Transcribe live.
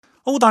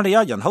澳大利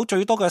亞人口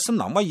最多嘅新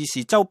南威爾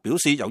士州表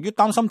示，由於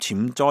擔心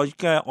潛在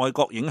嘅外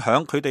國影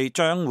響，佢哋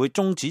將會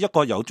終止一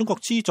個由中國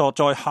資助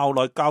在校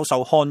內教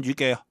授漢語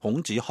嘅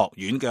孔子學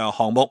院嘅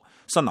項目。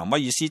新南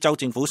威爾士州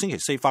政府星期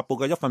四發布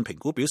嘅一份評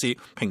估表示，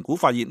評估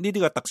發現呢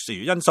啲嘅特殊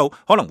因素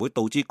可能會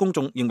導致公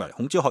眾認為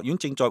孔子學院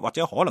正在或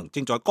者可能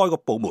正在該個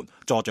部門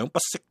助長不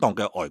適當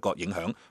嘅外國影響。